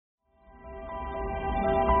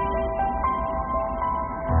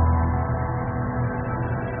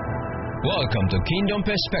Welcome to Kingdom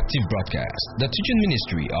Perspective Broadcast, the teaching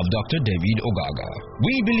ministry of Dr. David Ogaga.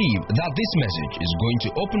 We believe that this message is going to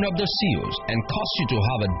open up the seals and cause you to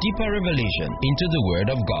have a deeper revelation into the Word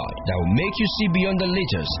of God that will make you see beyond the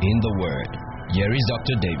letters in the Word. Here is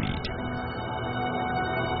Dr. David.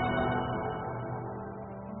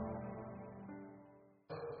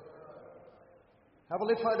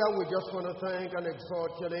 Heavenly Father, we just want to thank and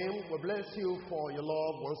exalt your name. We bless you for your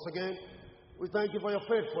love once again. We thank you for your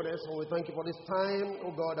faithfulness, and we thank you for this time,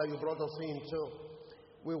 oh God, that you brought us into.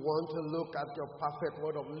 We want to look at your perfect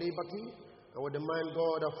word of liberty, and we demand,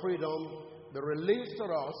 God, that freedom be released to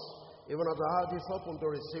us, even as our heart is open to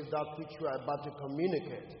receive that which you are about to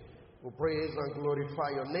communicate. We praise and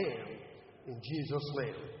glorify your name in Jesus'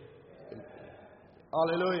 name.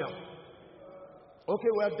 Hallelujah.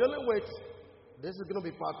 Okay, we are dealing with, this is going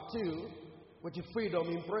to be part 2, which is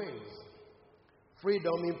freedom in praise.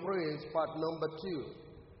 Freedom in praise, part number 2.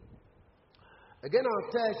 Again,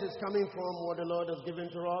 our text is coming from what the Lord has given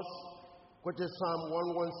to us, which is Psalm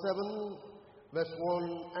 117, verse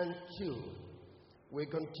 1 and 2. We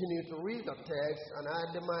continue to read the text, and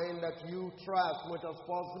I demand that you try as much as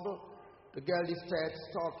possible to get this text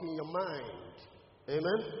stuck in your mind.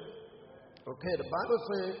 Amen? Okay, the Bible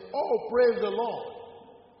says, "Oh, praise the Lord,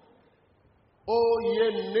 O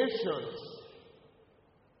ye nations.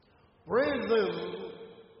 Praise him,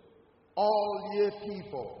 all ye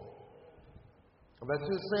people." Verse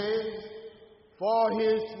 2 says, "For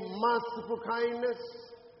his merciful kindness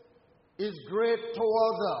is great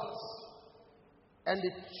towards us, and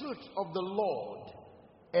the truth of the Lord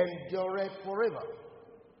endureth forever.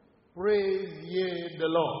 Praise ye the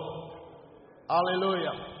Lord."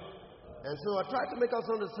 Hallelujah. And so I try to make us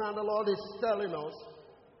understand the Lord is telling us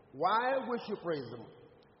why we should praise him,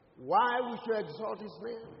 why we should exalt his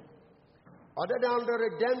name. Other than the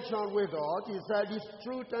redemption with God, he said his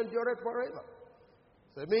truth endureth forever.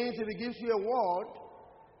 So it means if he gives you a word,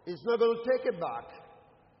 he's not going to take it back.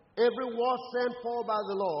 Every word sent forth by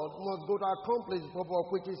the Lord must go to accomplish the purpose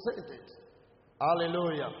of which he sent it.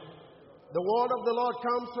 Hallelujah. The word of the Lord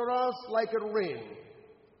comes to us like a rain.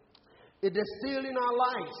 It is still in our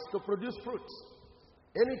lives to produce fruits.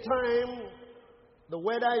 Anytime the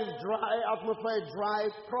weather is dry, atmosphere is dry,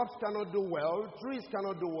 crops cannot do well, trees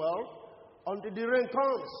cannot do well until the rain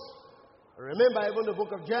comes. Remember, even the book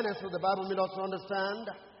of Genesis, the Bible made us understand,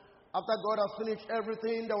 after God has finished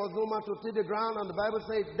everything, there was no man to till the ground, and the Bible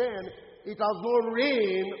says, then it has no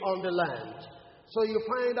rain on the land. So you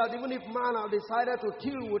find that even if man has decided to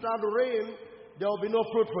till without the rain, there will be no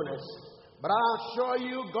fruitfulness. But I assure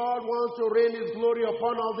you, God wants to rain his glory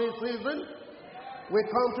upon us this season. We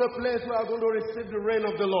come to a place where we are going to receive the rain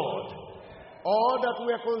of the Lord. All that we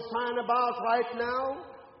are concerned about right now,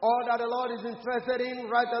 all that the Lord is interested in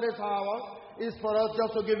right at this hour, is for us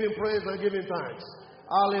just to give him praise and give him thanks.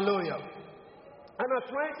 Hallelujah. And I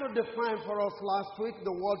tried to define for us last week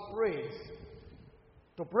the word praise.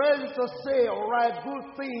 To praise is to say or write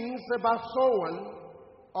good things about someone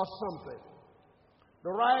or something. To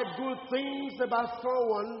write good things about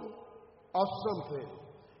someone or something.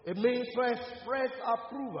 It means to express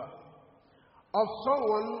approval of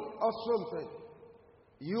someone or something.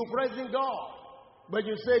 You praising God, but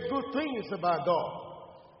you say good things about God.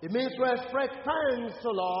 It means to express thanks to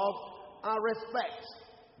love and respect.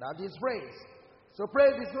 That is praise. So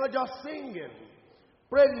praise is not just singing.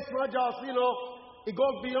 Praise is not just, it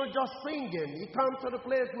goes beyond just singing. It comes to the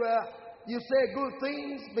place where you say good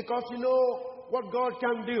things because you know what God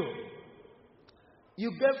can do. You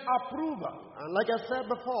give approval. And like I said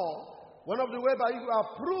before, one of the ways that you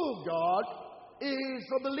approve God is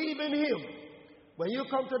to believe in him. When you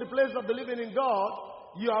come to the place of believing in God,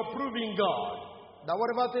 you are proving God that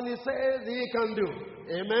whatever thing he says, he can do.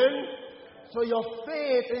 Amen? So your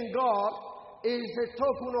faith in God is a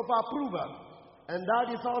token of approval. And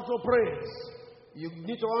that is also praise. You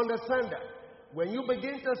need to understand that. When you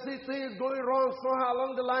begin to see things going wrong somehow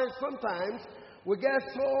along the line, sometimes we get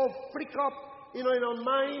so freaked up in our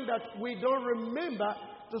mind that we don't remember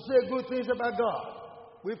to say good things about God.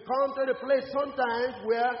 We've come to the place sometimes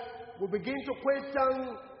where we begin to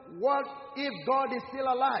question, what if God is still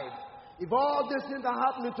alive? If all these things are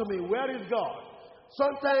happening to me, where is God?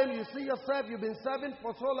 Sometimes you see yourself, you've been serving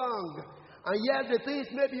for so long, and yet the things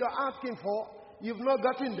maybe you're asking for, you've not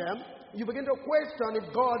gotten them. You begin to question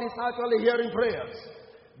if God is actually hearing prayers.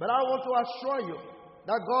 But I want to assure you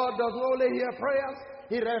that God does not only hear prayers,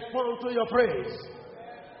 he responds to your praise.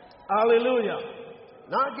 Hallelujah.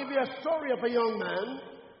 Now I'll give you a story of a young man.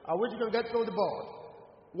 I wish you can get on the board.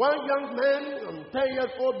 One young man, a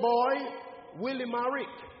 10-year-old boy, Willie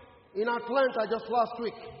Marick, in Atlanta just last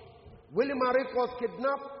week. Willie Marick was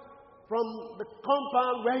kidnapped from the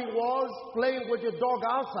compound where he was playing with a dog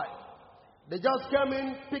outside. They just came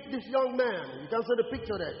in, picked this young man. You can see the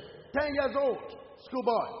picture there. 10 years old,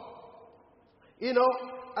 schoolboy. You know,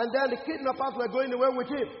 and then the kidnappers were going away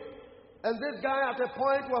with him. And this guy at a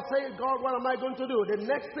point was saying, God, what am I going to do? The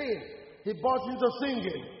next thing, he burst into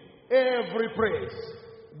singing, Every Praise.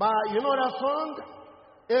 By, you know that song?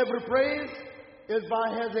 Every Praise is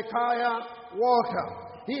by Hezekiah Walker.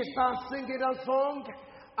 He starts singing that song,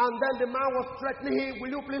 and then the man was threatening him, will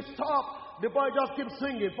you please stop? The boy just keeps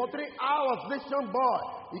singing. For 3 hours, this young boy,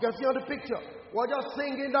 you can see on the picture, was just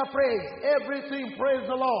singing that praise. Everything, praise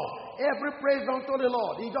the Lord. Every praise unto the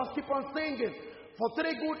Lord. He just keep on singing. For 3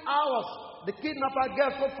 good hours, the kidnapper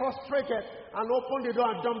gets so frustrated and opened the door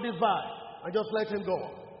and dumped this boy and just let him go.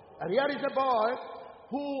 And here is a boy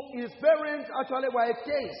who his parents actually were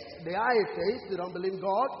atheists. They are atheists, they don't believe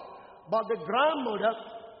God. But the grandmother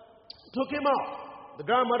took him out. The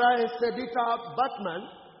grandmother is Editha Batman,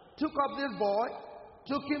 took up this boy,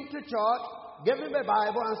 took him to church, gave him a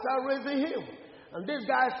Bible, and started raising him. And this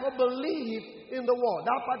guy so believed in the word.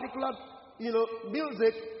 That particular,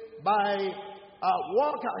 music by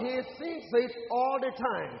Walker, he sings it all the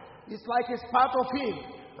time. It's like it's part of him.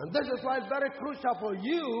 And this is why it's very crucial for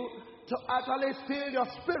you to actually fill your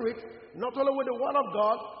spirit, not only with the word of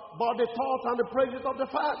God, but the thoughts and the praises of the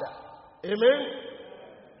Father. Amen?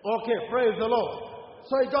 Okay, praise the Lord.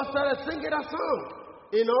 So he just started singing a song.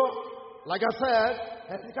 Like I said,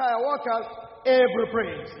 Hezekiah Walker, Every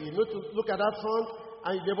Praise. You need to look at that song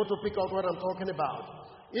and you'll be able to pick out what I'm talking about.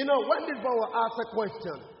 When this boy will ask a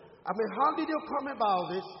question, how did you come about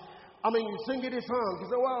this? You sing this song. He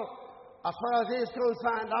said, well, as far as he is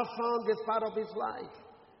concerned, that song is part of his life.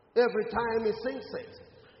 Every time he sings it.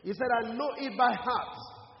 He said, I know it by heart.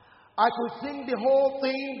 I could sing the whole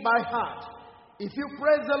thing by heart. If you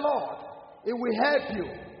praise the Lord, it will help you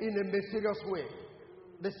in a mysterious way.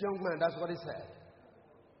 This young man, that's what he said.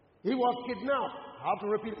 He was kidnapped. I have to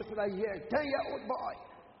repeat this that here. 10-year-old boy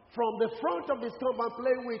from the front of this compound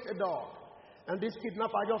playing with a dog. And this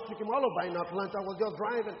kidnapper just took him all over in Atlanta, was just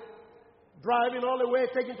driving all the way,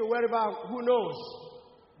 taking to wherever, who knows.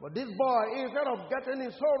 But this boy, instead of getting in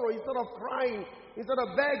sorrow, instead of crying, instead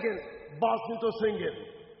of begging, burst into singing.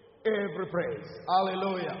 Every praise.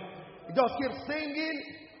 Hallelujah. He just kept singing,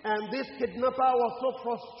 and this kidnapper was so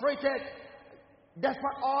frustrated.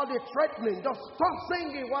 Despite all the threatening, just stop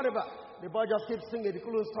singing, whatever. The boy just kept singing. He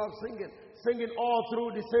couldn't stop singing all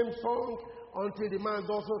through the same song until the man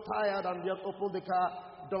got so tired and just opened the car,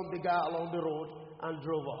 dumped the guy along the road, and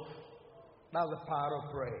drove off. That's the power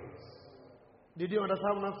of praise. Did you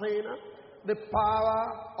understand what I'm saying? The power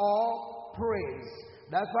of praise.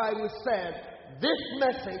 That's why we said this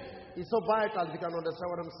message is so vital if you can understand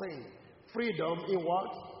what I'm saying. Freedom in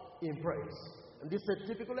what? In praise. And this is a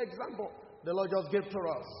typical example the Lord just gave to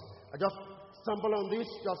us. I just stumbled on this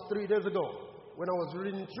just 3 days ago when I was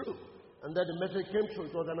reading through. And then the message came through.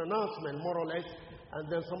 It was an announcement, more or less. And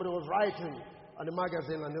then somebody was writing on the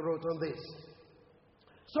magazine and he wrote on this.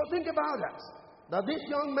 So think about that this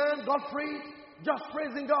young man got freed just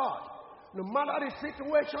praising God. No matter the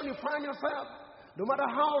situation you find yourself, no matter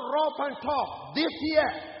how rough and tough, this year,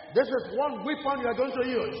 this is one weapon you are going to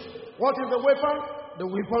use. What is the weapon? The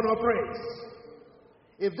weapon of praise.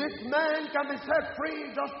 If this man can be set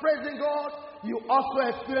free just praising God, you also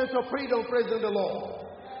experience your freedom praising the Lord.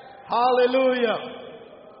 Hallelujah.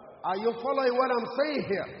 Are you following what I'm saying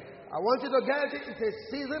here? I want you to get it. It's a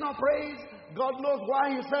season of praise. God knows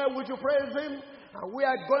why He said we should praise Him. And we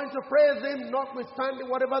are going to praise Him notwithstanding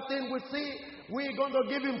whatever thing we see. We're going to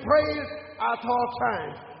give Him praise at all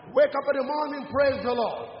times. Wake up in the morning, praise the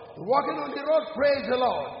Lord. Walking on the road, praise the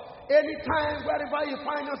Lord. Anytime, wherever you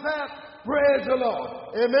find yourself, praise the Lord.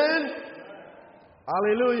 Amen?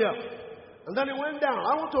 Hallelujah. And then he went down.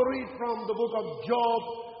 I want to read from the book of Job,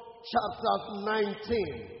 chapter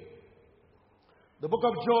 19. The book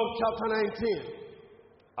of Job, chapter 19.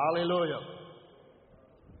 Hallelujah.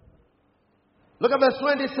 Look at verse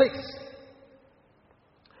 26.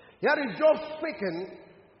 Here is Job speaking.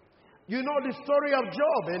 You know the story of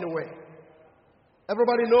Job anyway.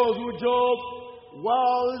 Everybody knows who Job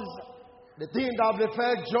was, the thing that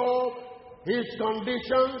befell Job, his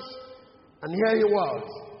conditions, and here he was.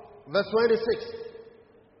 Verse 26.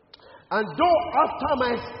 And though after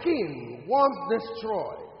my skin once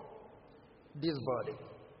destroyed this body,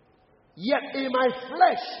 yet in my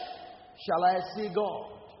flesh shall I see God.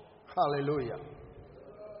 Hallelujah.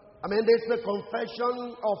 This is a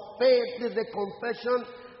confession of faith. This is a confession.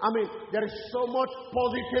 There is so much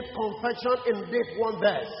positive confession in this one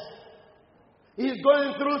verse. He's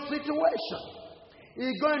going through situation.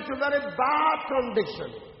 He's going through very bad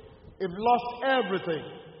condition. He lost everything.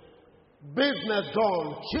 Business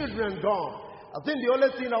gone, children gone. I think the only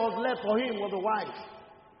thing that was left for him was the wife.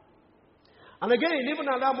 And again, even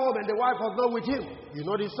at that moment, the wife was not with him. You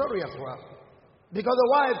know the story as well. Because the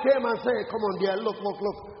wife came and said, come on dear, look.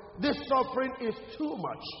 This suffering is too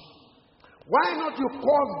much. Why not you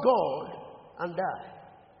curse God and die?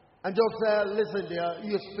 And just say, listen dear,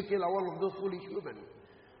 you're speaking like one of those foolish women.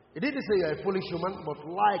 He didn't say you're a foolish woman, but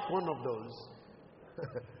like one of those.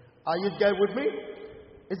 Are you guys with me?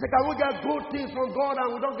 He said, can we get good things from God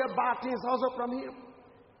and we don't get bad things also from him?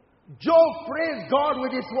 Job praised God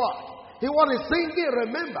with his what? He was singing,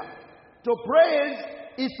 remember. To praise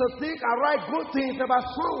is to think and write good things about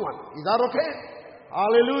someone. Is that okay?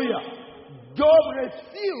 Hallelujah. Job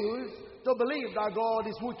refused to believe that God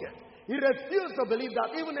is wicked. He refused to believe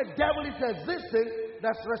that even a devil is existing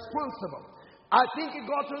that's responsible. I think he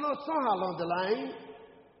got to know somehow along the line.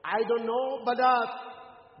 I don't know, but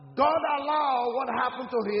God allowed what happened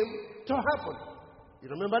to him to happen. You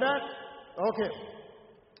remember that? Okay.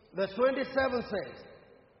 Verse 27 says,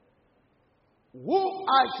 who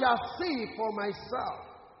I shall see for myself,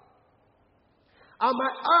 and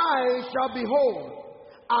my eyes shall behold,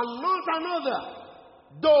 and not another,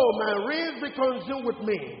 though my reins be consumed with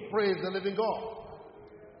me. Praise the living God.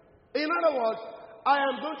 In other words, I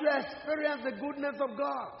am going to experience the goodness of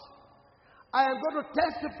God. I am going to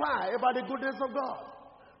testify about the goodness of God.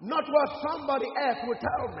 Not what somebody else will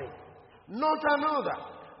tell me. Not another.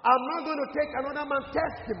 I'm not going to take another man's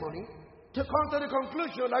testimony to come to the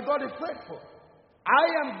conclusion that God is faithful. I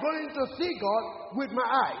am going to see God with my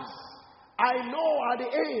eyes. I know at the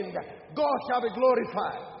end, God shall be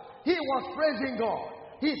glorified. He was praising God.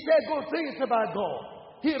 He said good things about God.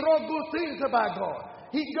 He wrote good things about God.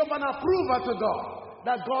 He gave an approval to God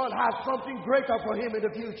that God has something greater for him in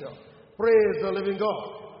the future. Praise the living God.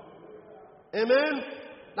 Amen.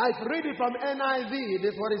 Now if you read it from NIV,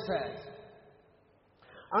 this is what it says.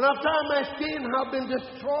 And after my skin have been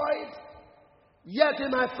destroyed, yet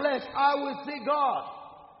in my flesh I will see God.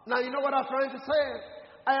 Now you know what I'm trying to say?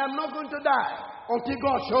 I am not going to die until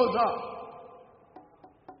God shows up.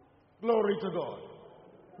 Glory to God.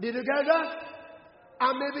 Did you get that?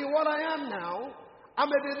 I may be what I am now. I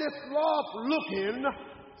may be this rough looking,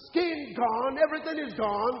 skin gone, everything is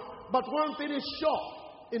gone, but one thing is sure.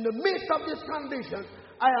 In the midst of this condition,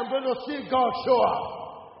 I am going to see God show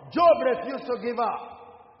up. Job refused to give up.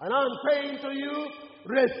 And I'm saying to you,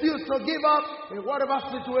 refuse to give up in whatever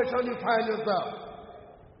situation you find yourself.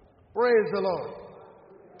 Praise the Lord.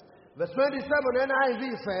 Verse 27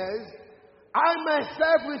 NIV says, I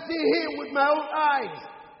myself will see him with my own eyes.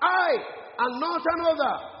 I, and not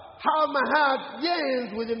another, how my heart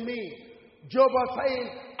yearns within me. Job was saying,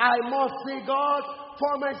 I must see God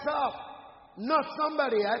for myself, not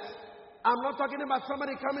somebody else. I'm not talking about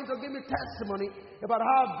somebody coming to give me testimony about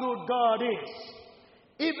how good God is.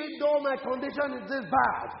 Even though my condition is this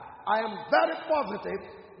bad, I am very positive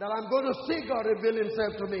that I'm going to see God reveal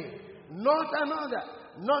himself to me. Not another,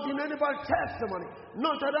 not in anybody's testimony,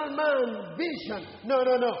 not another man's vision. No.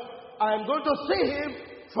 I am going to see him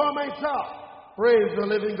for myself. Praise the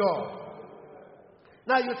living God.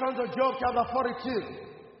 Now you turn to Job chapter 42.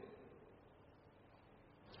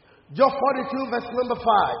 Job 42 verse number 5.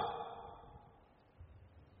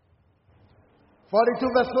 42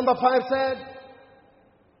 verse number 5 said,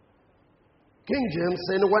 King James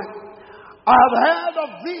said, I have heard of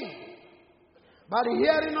thee by the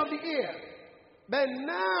hearing of the ear. But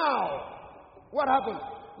now, what happened?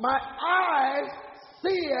 My eyes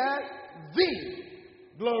see thee.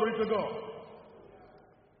 Glory to God.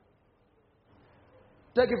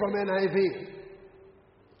 Take it from NIV.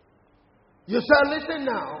 You said, listen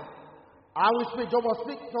now. I will speak. Job will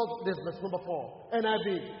speak. So this verse number 4.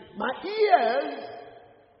 NIV. My ears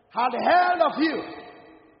had heard of you.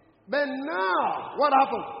 But now, what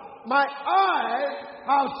happened? My eyes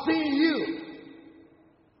have seen you.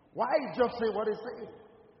 Why just say what he's saying?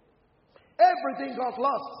 Everything got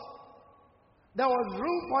lost. There was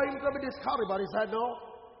room for him to be discovered, but he said, no,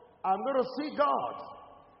 I'm going to see God.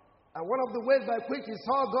 And one of the ways by which he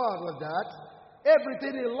saw God was that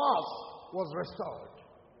everything he lost was restored.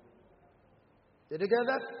 Did you get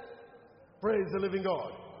that? Praise the living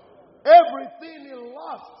God. Everything he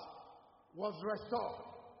lost was restored.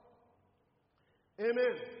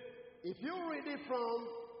 Amen. If you read it from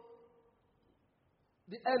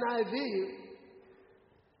the NIV,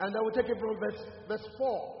 and I will take it from verse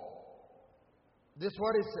 4. This is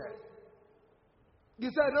what he said. He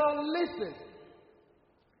said, now listen,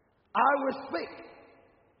 I will speak,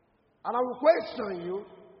 and I will question you,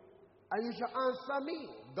 and you shall answer me.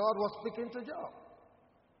 God was speaking to Job.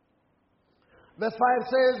 Verse 5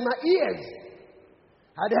 says, my ears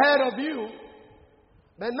had heard of you,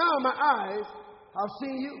 but now my eyes have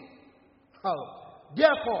seen you.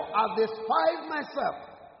 Therefore, I despise myself.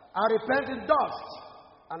 I repent in dust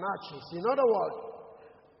and ashes. In other words,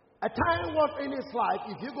 a time was in his life,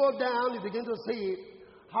 if you go down, you begin to see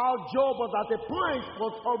how Job was at a point,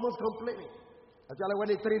 was almost complaining. Actually, when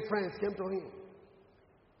the three friends came to him.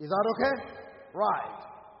 Is that okay? Right.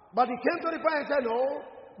 But he came to the point and said, no,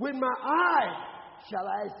 with my eye shall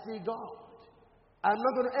I see God. I'm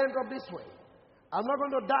not going to end up this way. I'm not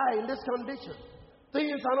going to die in this condition.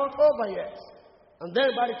 Things are not over yet. And then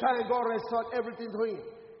by the time God restored everything to him,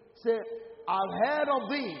 say, I've heard of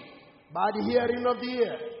thee by the hearing of the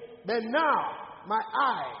ear. But now my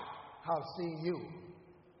eye have seen you.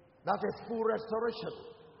 That is full restoration.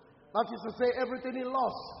 That is to say, everything he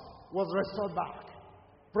lost was restored back.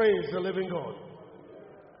 Praise the living God.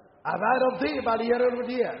 I've heard of thee by the hearing of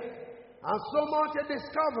the ear. And so much a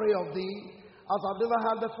discovery of thee as I've never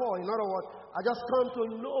had before. In other words, I just come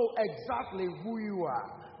to know exactly who you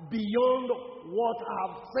are beyond what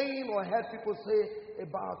I've seen or heard people say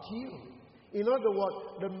about you. In other words,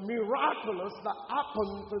 the miraculous that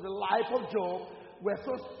happened to the life of Job were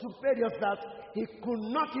so stupendous that he could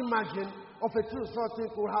not imagine of a true such thing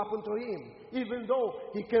could happen to him, even though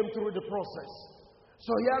he came through the process.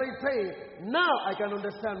 So here he's saying, now I can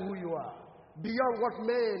understand who you are, beyond what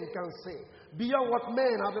men can say, beyond what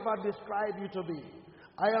men have ever described you to be.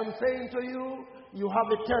 I am saying to you, you have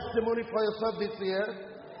a testimony for yourself this year.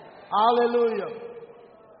 Hallelujah.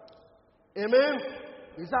 Amen.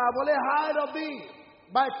 He said, I've only heard of thee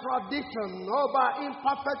by tradition or by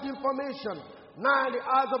imperfect information. Now in the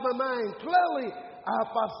eyes of my mind, clearly I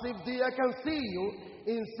have perceived thee, I can see you.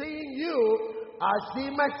 In seeing you, I see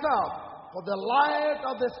myself. For the light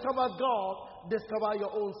of discovered God, discover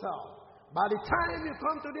your own self. By the time you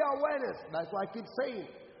come to the awareness, that's why I keep saying,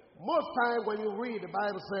 most times when you read, the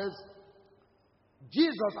Bible says,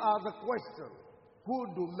 Jesus asked the question, who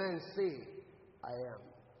do men say I am?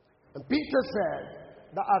 And Peter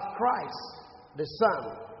said that as Christ, the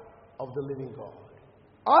Son of the living God.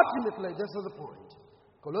 Ultimately, this is the point.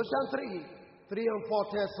 Colossians 3 and 4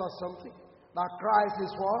 tells us something. That Christ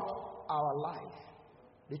is what? Our life.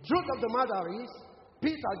 The truth of the matter is,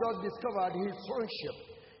 Peter just discovered his sonship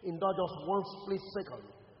in that just one split second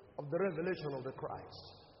of the revelation of the Christ.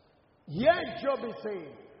 Here Job is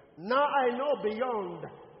saying, now I know beyond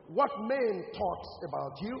what men thought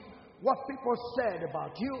about you, what people said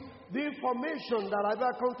about you, the information that I've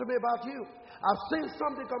ever come to me about you. I've seen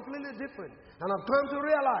something completely different. And I've come to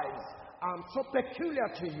realize I'm so peculiar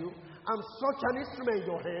to you. I'm such an instrument in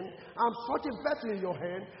your hand. I'm such a vessel in your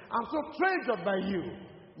hand. I'm so treasured by you.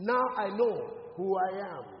 Now I know who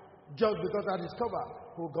I am, just because I discover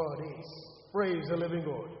who God is. Praise the living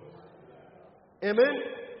God. Amen?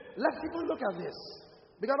 Let's even look at this.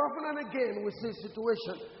 Because often and again we see a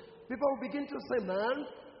situation, people begin to say, man,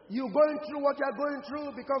 you're going through what you're going through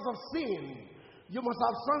because of sin. You must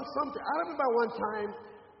have done something. I remember one time,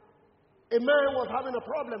 a man was having a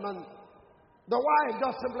problem and the wife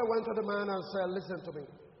just simply went to the man and said, listen to me.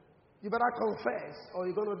 You better confess or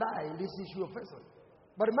you're going to die in this issue of person.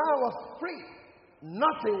 But the man was free.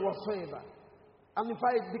 Nothing whatsoever. And in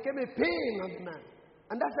fact, it became a pain on the man.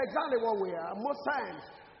 And that's exactly what we are. Most times,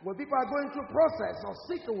 when people are going through process or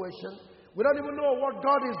situation, we don't even know what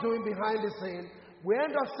God is doing behind the scene. We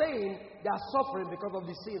end up saying they are suffering because of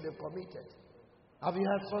the sin they've committed. Have you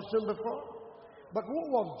heard such thing before? But who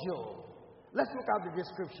was Job? Let's look at the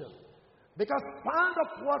description. Because part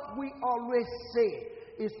of what we always say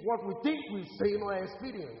is what we think we've seen or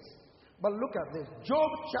experienced. But look at this. Job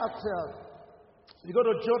chapter, you go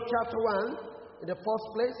to Job chapter 1 in the first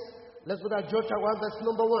place. Let's look at Job chapter 1 verse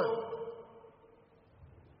number 1.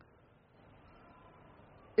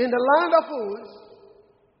 In the land of Uz,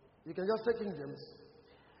 you can just take King James.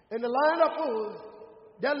 In the land of Uz,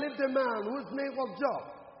 there lived a man whose name was Job.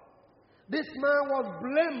 This man was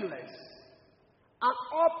blameless and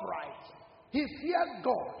upright. He feared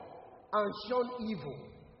God and shunned evil.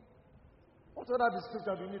 What other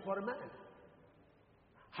description do you need for a man?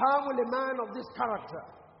 How will a man of this character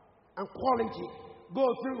and quality go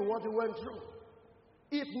through what he went through?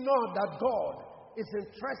 If not that God is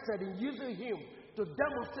interested in using him to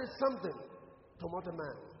demonstrate something to mortal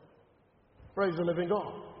man. Praise the living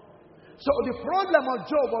God. So the problem of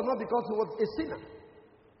Job was not because he was a sinner.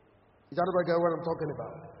 Is that what I'm talking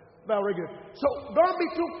about? Very good. So don't be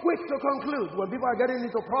too quick to conclude when people are getting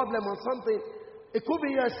into a problem or something. It could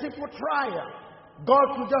be a simple trial. God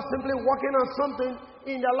could just simply work in on something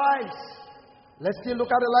in their lives. Let's still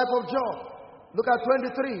look at the life of Job. Look at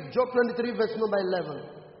 23. Job 23 verse number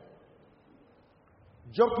 11.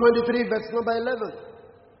 Job 23, verse number 11.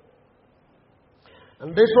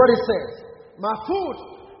 And this is what it says. My foot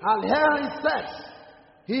hath held his steps.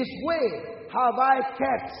 His way have I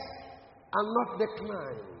kept and not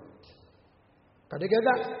declined. Can you get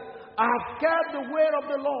that? I have kept the way of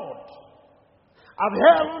the Lord. I've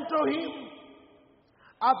held unto him.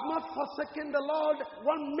 I've not forsaken the Lord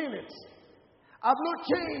 1 minute. I've not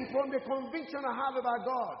changed from the conviction I have about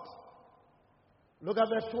God. Look at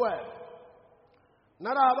verse 12.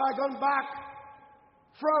 Neither have I gone back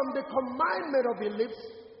from the commandment of his lips.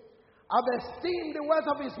 I've esteemed the words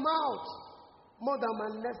of his mouth more than my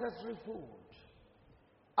necessary food.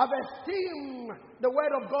 I've esteemed the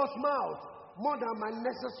word of God's mouth more than my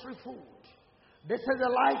necessary food. This is the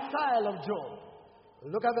lifestyle of Job.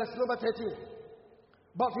 Look at verse number 13.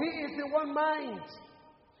 But he is in one mind,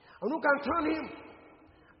 and who can turn him?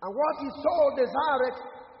 And what his soul desireth,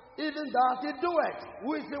 even that he doeth.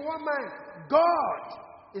 Who is in one mind?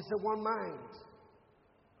 God is in one mind.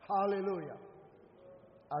 Hallelujah.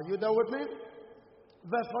 Are you there with me?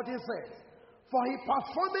 Verse 14 says, for he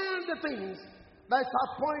performeth the things that is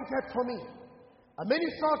appointed for me, and many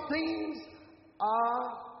such things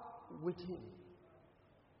are with him.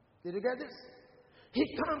 Did you get this? He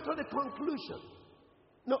comes to the conclusion.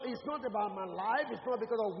 No, it's not about my life. It's not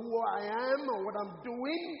because of who I am or what I'm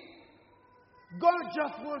doing. God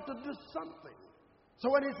just wants to do something.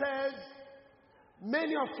 So when he says,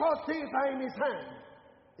 many of such things are in his hand,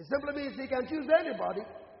 it simply means he can choose anybody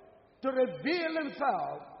to reveal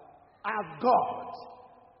himself as God.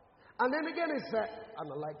 And then again he said, I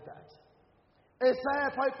don't like that. He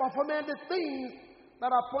said, for I perform the things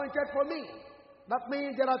that are appointed for me. That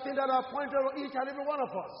means there are things that are appointed for each and every one of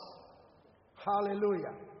us.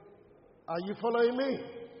 Hallelujah. Are you following me?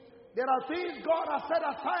 There are things God has set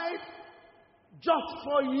aside just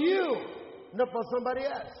for you, not for somebody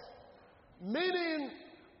else. Meaning,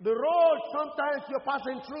 the road sometimes you're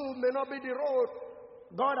passing through may not be the road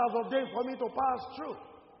God has ordained for me to pass through.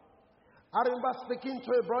 I remember speaking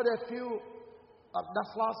to a brother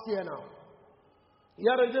that's last year now. He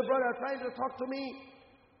had a brother trying to talk to me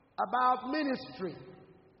about ministry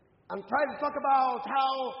and trying to talk about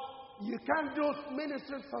how you can't do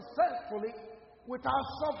ministry successfully without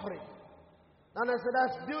suffering. And I said,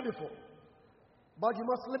 that's beautiful. But you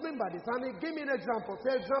must remember this. And he gave me an example.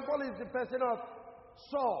 The example is the person of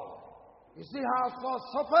Saul. You see how Saul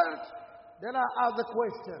suffered? Then I asked the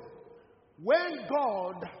question, when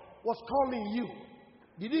God was calling you,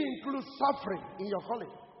 did he include suffering in your calling?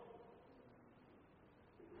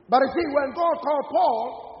 But you see, when God called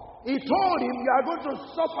Paul, he told him, you are going to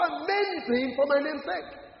suffer many things for my name's sake.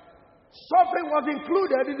 Suffering was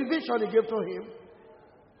included in the vision he gave to him.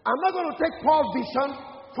 I'm not going to take Paul's vision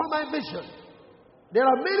from my vision. There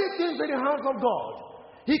are many things in the hands of God.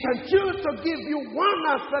 He can choose to give you one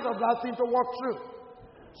aspect of that thing to walk through.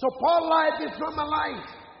 So Paul's life is not my life.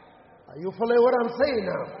 Are you following what I'm saying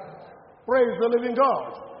now? Praise the living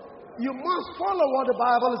God. You must follow what the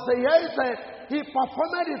Bible says. Here it said, he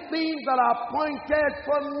performed the things that are appointed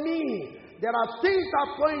for me. There are things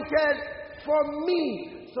appointed for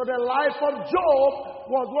me. So the life of Job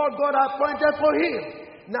was what God appointed for him.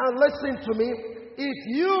 Now listen to me. If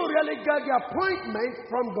you really get the appointment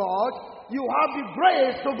from God, you have the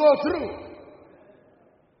grace to go through.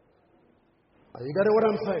 Are you getting what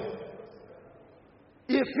I'm saying?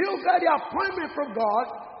 If you get the appointment from God,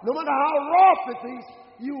 no matter how rough it is,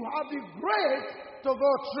 you have the grace to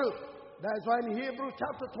go through. That's why in Hebrews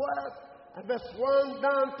chapter 12 and verse 1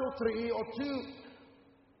 down to 3 or 2,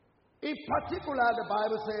 in particular, the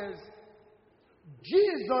Bible says,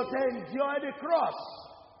 Jesus endured the cross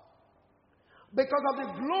because of the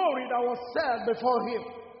glory that was set before him.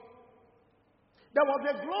 There was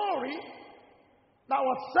a glory that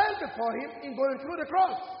was set before him in going through the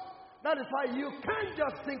cross. That is why you can't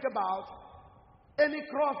just think about any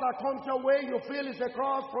cross that comes your way, you feel it's a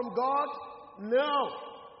cross from God. No.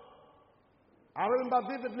 I remember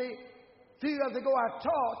vividly, a few years ago I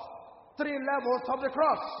taught 3 levels of the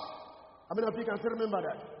cross. How many of you can still remember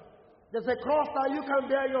that? There's a cross that you can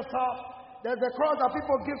bear yourself. There's a cross that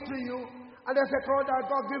people give to you. And there's a cross that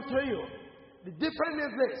God gives to you. The difference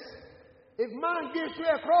is this. If man gives you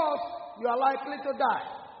a cross, you are likely to die.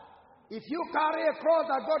 If you carry a cross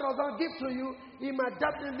that God does not give to you, he might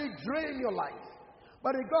definitely drain your life.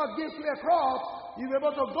 But if God gives you a cross, you'll be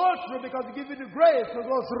able to go through because he gives you the grace to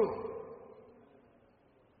go through.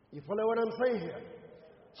 You follow what I'm saying here?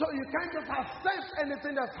 So you can't just accept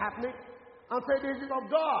anything that's happening and say this is of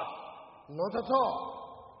God. Not at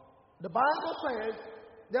all. The Bible says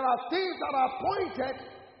there are things that are appointed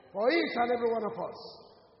for each and every one of us.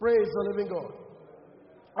 Praise the living God.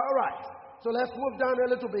 All right. So let's move down a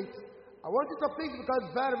little bit. I want you to pick because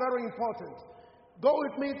it's very, very important. Go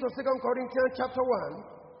with me to 2 Corinthians chapter 1.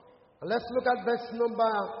 And let's look at verse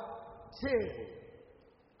number 10.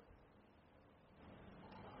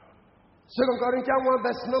 2 Corinthians 1,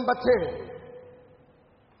 verse number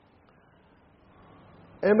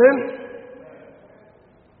 10. Amen.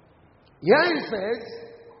 Here it says,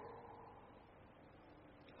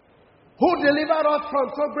 who delivered us from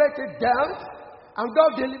so great a death, and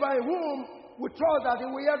God delivered whom we trust that He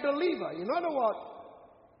will deliver. In other words,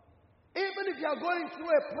 even if you are going through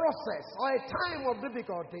a process or a time of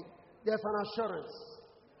difficulty, there's an assurance.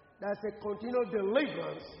 There's a continual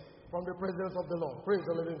deliverance from the presence of the Lord. Praise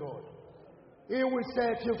the living God. He will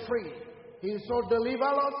set you free. He so deliver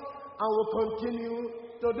us and will continue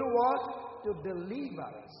to do what? To deliver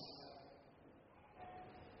us.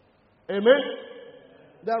 Amen.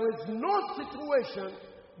 There is no situation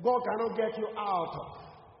God cannot get you out of.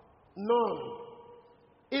 None.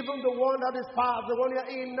 Even the one that is past, the one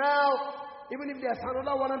you're in now, even if there's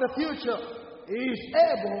another one in the future, He is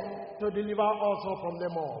able to deliver also from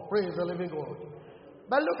them all. Praise the living God.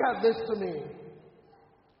 But look at this to me.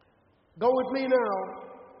 Go with me now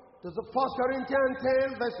to the 1 Corinthians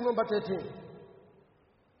 10, verse number 13.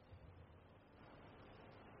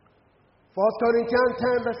 1 Corinthians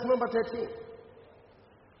 10, verse number 13.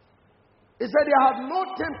 He said, "You have no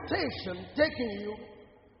temptation taking you,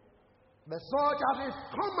 but such as is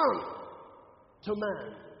common to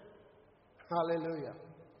man." Hallelujah.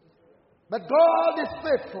 But God is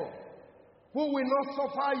faithful, who will not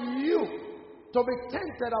suffer you to be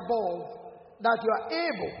tempted above that you are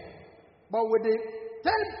able, but with the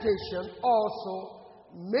temptation also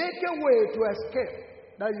make a way to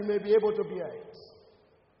escape, that you may be able to bear it.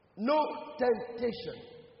 No temptation.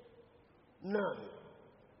 None.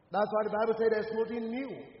 That's why the Bible says there's nothing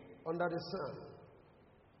new under the sun.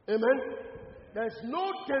 Amen? There's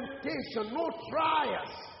no temptation, no trials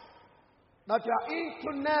that you are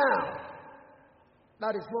into now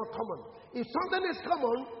that is not common. If something is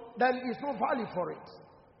common, then it's no value for it.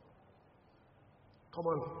 Come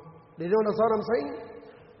on. Did you understand what I'm saying?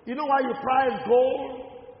 You know why you prize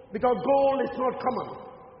gold? Because gold is not common.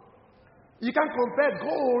 You can't compare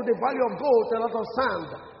gold, the value of gold, to a lot of sand.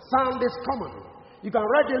 Sand is common. You can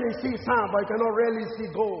readily see sand, but you cannot really see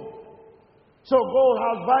gold. So gold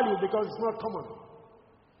has value because it's not common.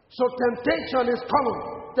 So temptation is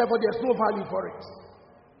common, therefore there's no value for it.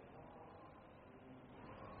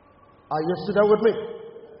 Are you still there with me?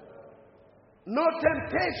 No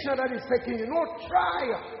temptation that is taking you, no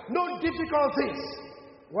trial, no difficulties.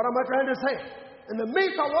 What am I trying to say? In the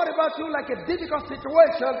midst of what about you like a difficult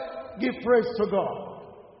situation, give praise to God.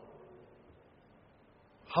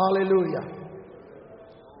 Hallelujah.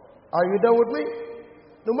 Are you there with me?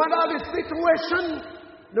 No matter the situation,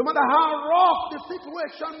 no matter how rough the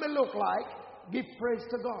situation may look like, give praise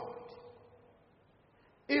to God.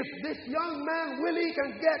 If this young man Willie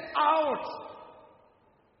can get out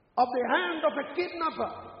of the hand of a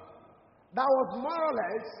kidnapper that was more or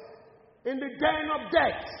less in the den of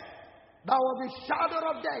death, that was the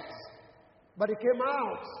shadow of death, but he came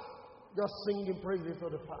out just singing praises to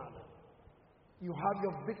the Father. You have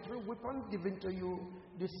your victory weapon given to you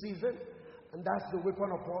this season, and that's the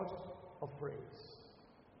weapon of what? Of praise.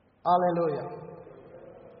 Hallelujah.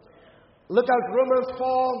 Look at Romans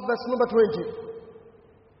 4, verse number 20.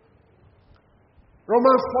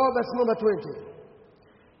 Romans 4, verse number 20.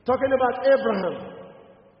 Talking about Abraham.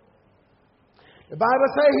 The Bible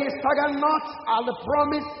says he staggered not at the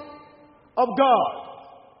promise of God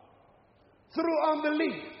through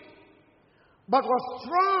unbelief, but was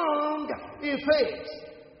strong in faith,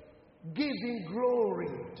 giving glory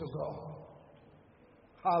to God.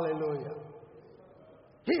 Hallelujah.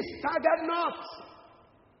 He staggered not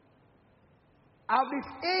at his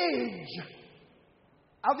age,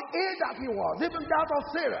 at the age that he was, even that of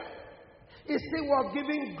Sarah. He still was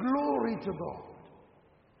giving glory to God.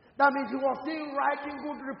 That means he was still writing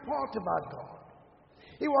good report about God.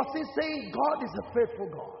 He was still saying God is a faithful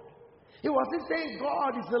God. He was still saying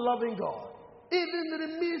God is a loving God. Even in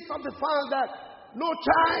the midst of the fact that no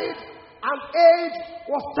child and age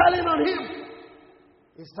was telling on him,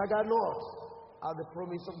 he staggered not at the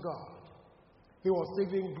promise of God. He was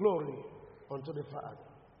giving glory unto the Father.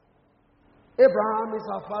 Abraham is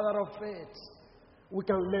our father of faith. We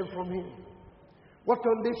can learn from him. What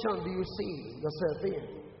condition do you see yourself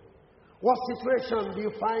in? What situation do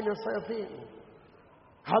you find yourself in?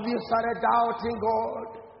 Have you started doubting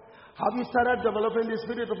God? Have you started developing the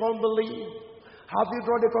spirit of unbelief? Have you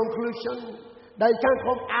drawn the conclusion that you can't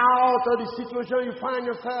come out of the situation you find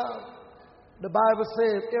yourself? The Bible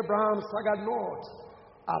says Abraham staggered not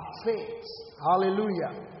of faith.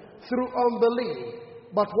 Hallelujah. Through unbelief.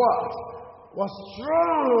 But what? Was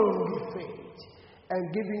strong in faith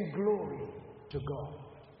and giving glory to God.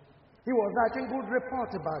 He was writing good report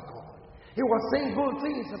about God. He was saying good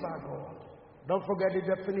things about God. Don't forget the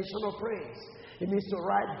definition of praise. It means to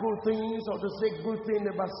write good things or to say good things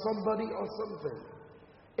about somebody or something.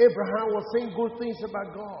 Abraham was saying good things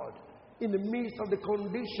about God in the midst of the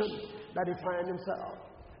condition that he found himself.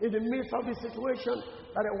 In the midst of the situation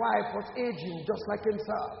that a wife was aging just like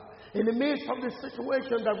himself. In the midst of the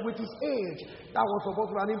situation that with his age, that was supposed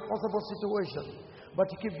to be an impossible situation. But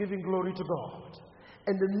he kept giving glory to God.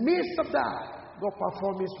 In the midst of that, God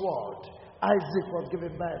performed his word. Isaac was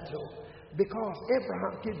given birth to. Because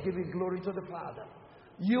Abraham kept giving glory to the Father.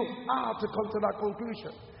 You are to come to that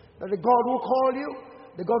conclusion. That the God who called you,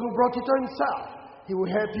 the God who brought you to himself, he will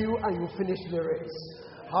help you and you finish the race.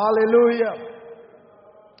 Hallelujah.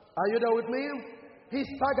 Are you there with me? He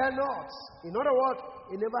staggered not. In other words,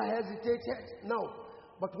 he never hesitated. No.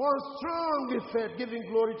 But one strong in faith, giving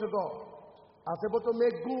glory to God. I was able to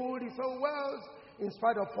make good his own wells in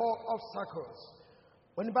spite of all obstacles.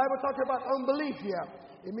 When the Bible talks about unbelief here,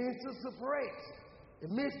 it means to separate.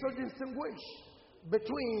 It means to distinguish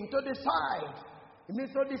between, to decide. It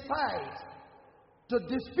means to decide, to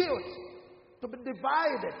dispute, to be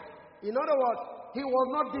divided. In other words, he was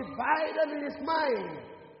not divided in his mind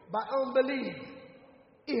by unbelief.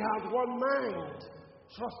 He had one mind,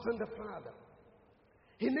 trusting the Father.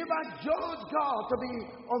 He never judged God to be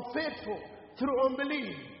unfaithful through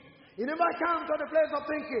unbelief. He never came to the place of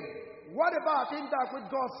thinking, what about in that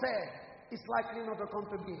which God said is likely not to come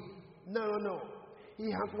to be? No.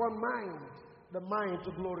 He has one mind, the mind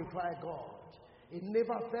to glorify God. He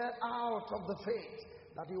never fell out of the faith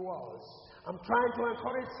that he was. I'm trying to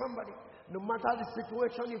encourage somebody, no matter the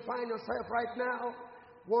situation you find yourself right now,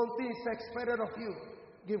 one thing is expected of you.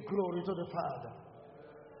 Give glory to the Father.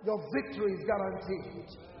 Your victory is guaranteed.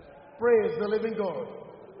 Praise the living God.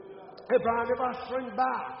 Abraham never shrank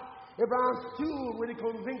back. Abraham stood with the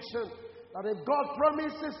conviction that if God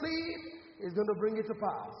promised the seed, he's going to bring it to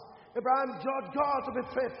pass. Abraham judged God to be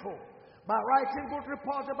faithful by writing good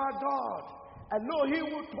report about God. And no, he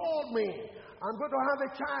who told me, I'm going to have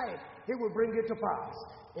a child, he will bring it to pass.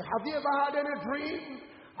 Have you ever had any dream?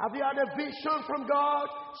 Have you had a vision from God?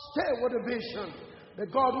 Stay with the vision. The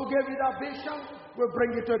God who gave you that vision will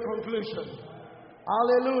bring it to a conclusion.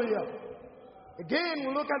 Hallelujah. Again,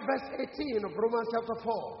 we look at verse 18 of Romans chapter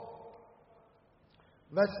 4.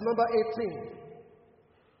 Verse number 18.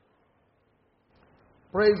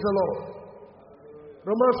 Praise the Lord.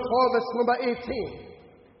 Romans 4, verse number 18.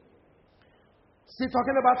 Still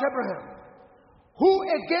talking about Abraham. Who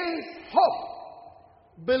against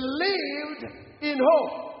hope believed in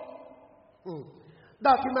hope,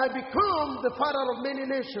 that he might become the father of many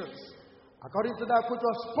nations. According to that which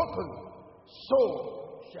was spoken, so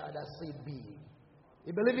shall that seed be.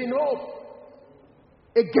 He believed in hope.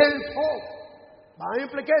 Against hope. By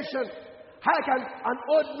implication, how can an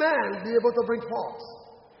old man be able to bring forth?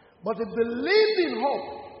 But he believed in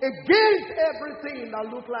hope against everything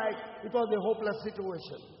that looked like it was a hopeless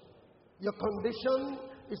situation. Your condition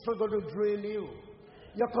is not going to drain you.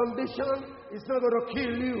 Your condition is not going to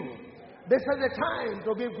kill you. This is the time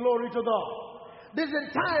to give glory to God. This is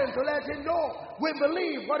the time to let him know we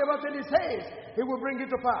believe whatever thing he says, he will bring it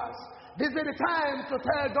to pass. This is the time to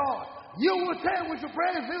tell God, you will say we should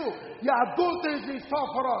praise you. You have good things in store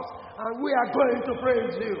for us, and we are going to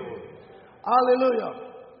praise you.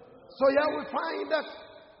 Hallelujah. So here we find that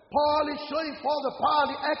Paul is showing for the power,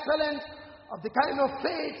 the excellence of the kind of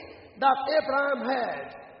faith that Abraham had,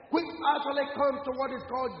 which actually comes to what is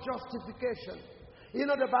called justification. You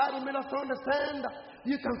know, the Bible made us to understand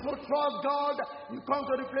you can so trust God, you come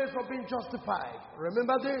to the place of being justified.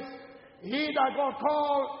 Remember this? He that God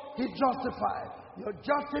called, he justified. Your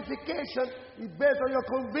justification is based on your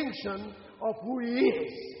conviction of who he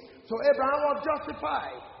is. So Abraham was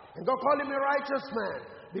justified, and God called him a righteous man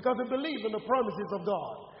because he believed in the promises of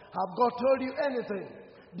God. Have God told you anything?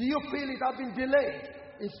 Do you feel it has been delayed?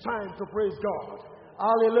 It's time to praise God.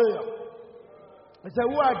 Hallelujah. He said,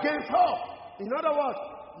 who are against hope? In other words,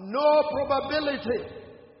 no probability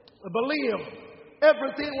to believe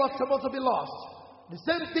everything was supposed to be lost. The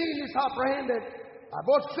same thing is apprehended by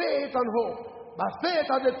both faith and hope. By faith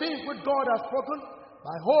are the things which God has spoken.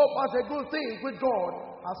 By hope are the good things which God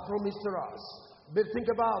has promised to us. But think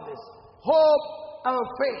about this. Hope and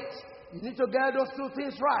faith. You need to get those two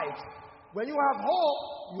things right. When you have hope,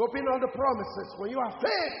 you open all the promises. When you have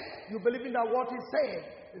faith, you believe in that what he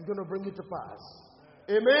said is going to bring it to pass.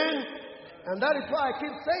 Amen? And that is why I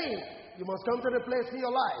keep saying, you must come to the place in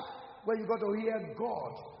your life where you got to hear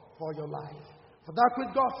God for your life. For that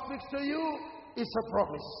which God speaks to you is a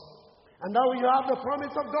promise. And now you have the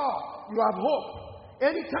promise of God. You have hope.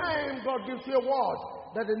 Anytime God gives you a word,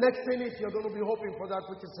 that the next thing is you're going to be hoping for that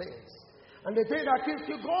which He says. And the thing that keeps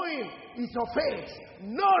you going is your faith,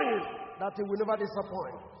 knowing that He will never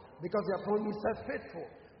disappoint. Because He has promised Himself faithful.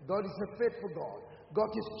 God is a faithful God. God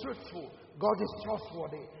is truthful. God is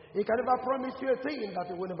trustworthy. He can never promise you a thing that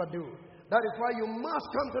He will never do. That is why you must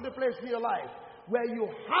come to the place in your life where you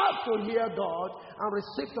have to hear God and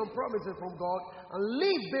receive some promises from God and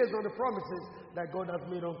live based on the promises that God has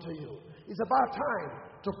made unto you. It's about time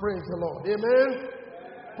to praise the Lord. Amen?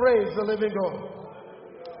 Praise the living God.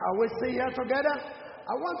 Are we still here together?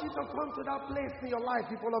 I want you to come to that place in your life,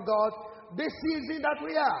 people of God, this season that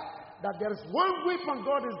we are, that there is one weapon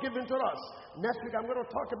God is giving to us. Next week I'm going to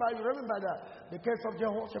talk about, you remember the case of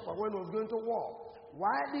Jehoshaphat when he was going to war.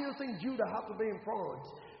 Why do you think Judah had to be in front?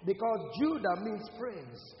 Because Judah means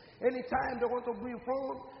praise. Anytime they want to be in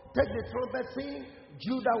front, take the trumpet scene,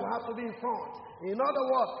 Judah will have to be in front. In other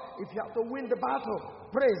words, if you have to win the battle,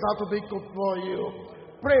 praise has to be good for you.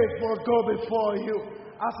 Praise must go before you.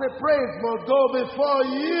 I say praise must go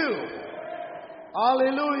before you.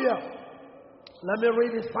 Hallelujah. Let me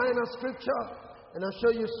read this final scripture and I'll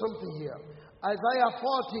show you something here. Isaiah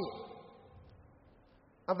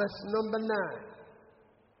 40, verse number 9.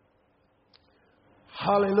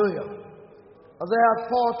 Hallelujah. Isaiah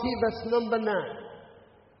 40, verse number 9.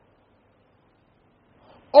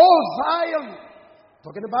 O Zion,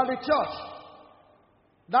 talking about the church,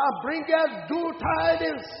 thou bringest good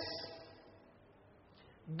tidings,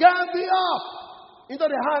 get thee up into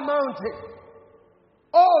the high mountain.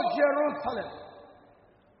 O Jerusalem,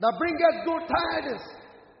 thou bringest good tidings,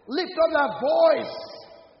 lift up thy voice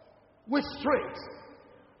with strength.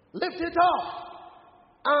 Lift it up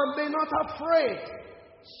and be not afraid.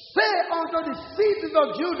 Say unto the cities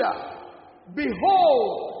of Judah,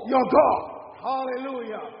 behold your God.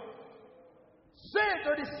 Hallelujah. Say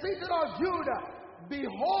to the cities of Judah,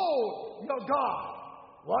 behold your God.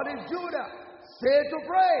 What is Judah? Say to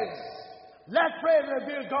praise. Let praise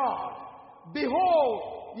reveal God.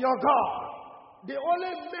 Behold your God. The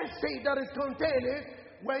only message that is contained is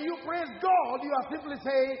when you praise God, you are simply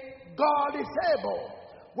saying, God is able.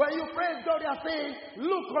 When you praise God, you are saying,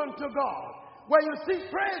 look unto God. When you sing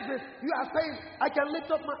praises, you are saying, I can lift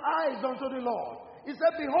up my eyes unto the Lord. He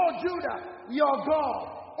said, behold Judah, your God.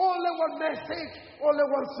 Only one message, only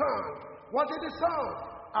one song. What did the song?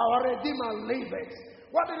 Our Redeemer liveth.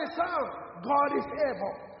 What did the song? God is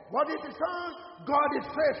able. What did the song? God is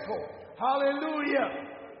faithful. Hallelujah.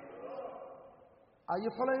 Are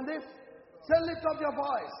you following this? Say, lift up your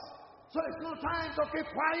voice. So it's no time to keep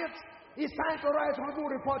quiet. It's time to write a good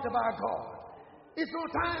report about God. It's no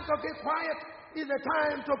time to keep quiet. It's the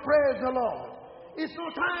time to praise the Lord. It's no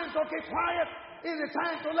time to keep quiet. It's the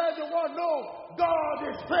time to let the world know God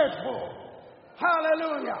is faithful.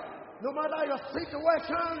 Hallelujah. No matter your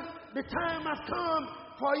situation, the time has come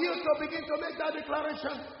for you to begin to make that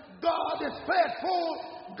declaration. God is faithful.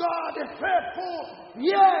 God is faithful.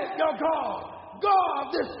 Yes, your God.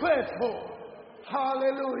 God is faithful.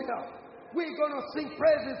 Hallelujah. We're going to sing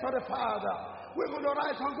praises for the Father. We're going to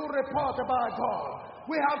write some good report about God.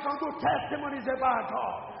 We have some good testimonies about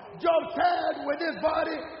God. Job said, with this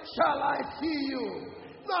body shall I see you.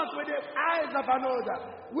 Not with the eyes of another,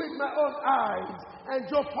 with my own eyes. And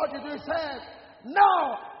Job 42 said,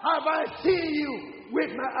 now have I seen you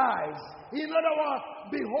with my eyes. In other words,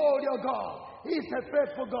 behold your God. He is a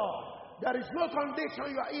faithful God. There is no condition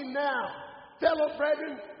you are in now, fellow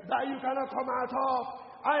brethren, that you cannot come out of.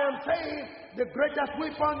 I am saying the greatest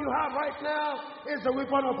weapon you have right now is the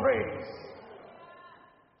weapon of praise.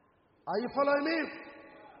 Are you following me?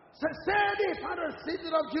 Say this unto the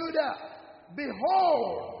cities of Judah,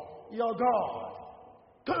 behold your God.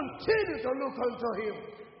 Continue to look unto Him.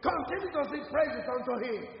 Continue to sing praises unto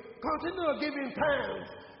Him. Continue to give Him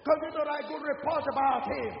thanks. Continue to write good reports about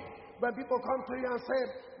Him. When people come to you and say,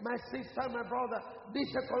 my sister, my brother, this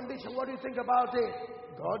is a condition, what do you think about it?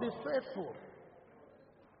 God is faithful.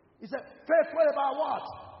 He said, faithful about what?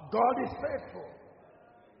 God is faithful.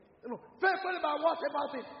 Faithful about what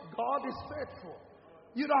about it? God is faithful.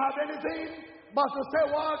 You don't have anything but to say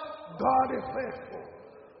what? God is faithful.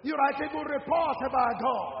 You write a good report about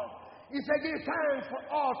God. He said, give thanks for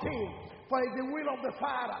all things, for it's the will of the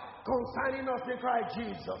Father concerning us in Christ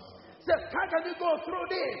Jesus. He said, how can you go through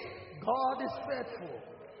this? God is faithful.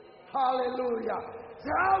 Hallelujah.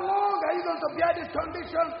 Say, how long are you going to bear this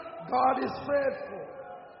condition? God is faithful.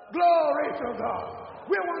 Glory to God.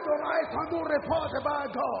 We want to write a good report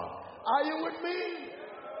about God. Are you with me?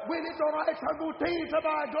 We need to write some good things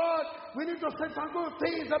about God. We need to say some good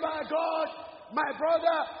things about God. My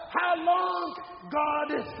brother, how long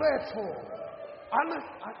God is faithful?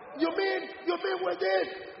 You mean with this?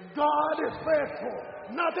 God is faithful.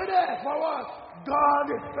 Nothing else for us. God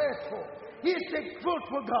is faithful. He's a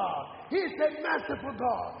fruitful God. He's a merciful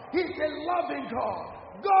God. He's a loving God.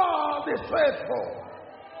 God is faithful.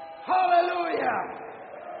 Hallelujah.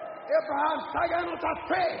 Abraham sang out of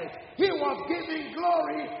faith. He was giving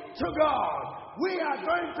glory to God. We are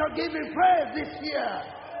going to give him praise this year.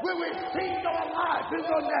 We will sing our life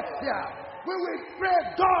into next year. We will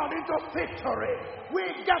praise God into victory. We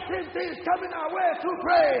got things coming our way to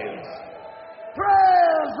praise.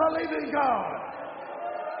 Praise the living God.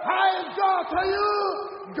 How is God to you?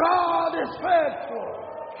 God is faithful.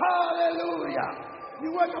 Hallelujah. You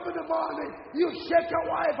wake up in the morning, you shake your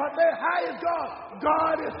wife and say, how is God?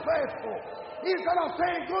 God is faithful. Instead of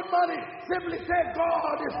saying good morning, simply say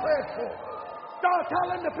God is faithful. Start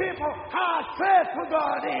telling the people how faithful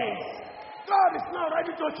God is. God is not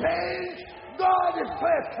ready to change. God is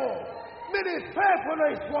faithful. Meaning faithful to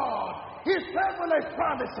his word. He's faithful to his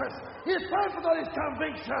promises. He's faithful to his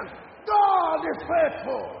conviction. God is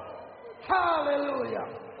faithful. Hallelujah.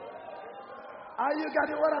 Are you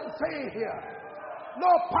getting what I'm saying here? No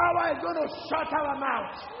power is going to shut our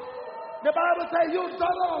mouth. The Bible says, you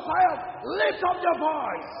daughter of Zion, lift up your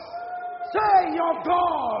voice. Say your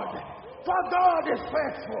God, for God is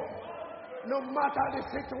faithful. No matter the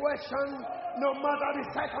situation, no matter the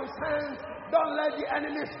circumstance, don't let the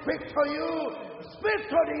enemy speak to you. Speak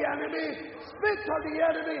to the enemy. Speak to the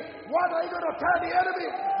enemy. What are you going to tell the enemy?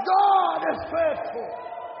 God is faithful.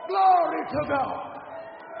 Glory to God.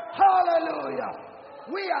 Hallelujah.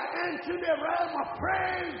 We are entering the realm of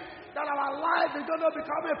praise, that our life is going to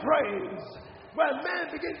become a praise. When men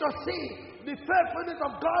begin to see the faithfulness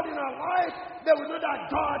of God in our life, they will know that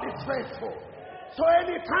God is faithful. So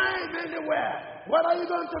anytime, anywhere, what are you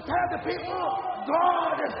going to tell the people?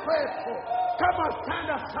 God is faithful. Come on, stand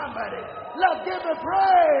up somebody. Let's give him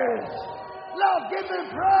praise. Let's give him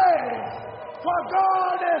praise. For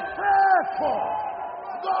God is faithful.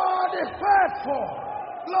 God is faithful.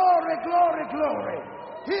 Glory, glory, glory.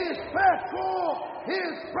 He is faithful. He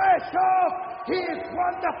is precious. He is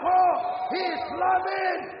wonderful. He is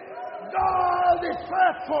loving. God is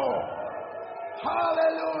faithful.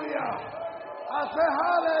 Hallelujah. I say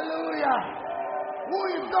hallelujah. Who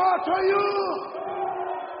is God to you?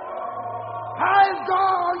 How is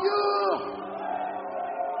God on you?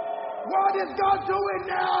 What is God doing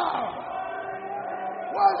now?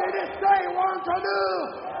 What did he say he wants to do?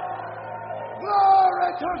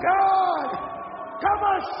 Glory to God. Come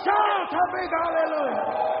on, shout a big hallelujah.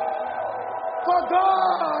 For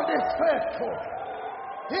God is faithful.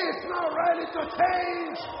 He is not ready to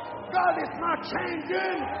change. God is not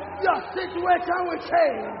changing. Your situation will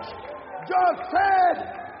change. Job said,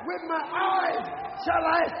 with my eyes shall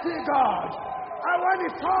I see God. And when he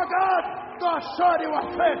saw God, God showed he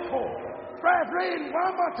was faithful. Brethren,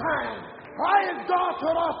 one more time. Why is God to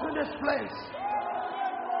us in this place?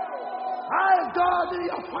 How is God in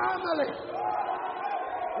your family?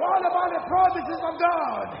 What about the promises of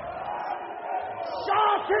God?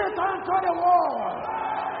 Shout it unto the world.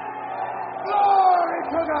 Glory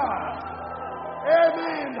to God.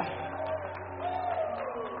 Amen.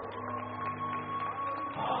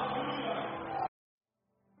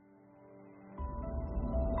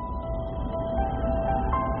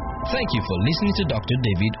 Thank you for listening to Dr.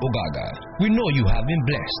 David Ogaga. We know you have been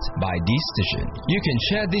blessed by this station. You can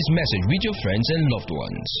share this message with your friends and loved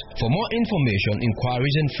ones. For more information,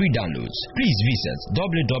 inquiries, and free downloads, please visit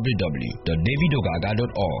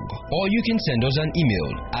www.davidogaga.org, or you can send us an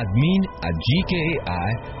email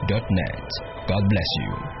admin@gkai.net. God bless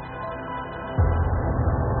you.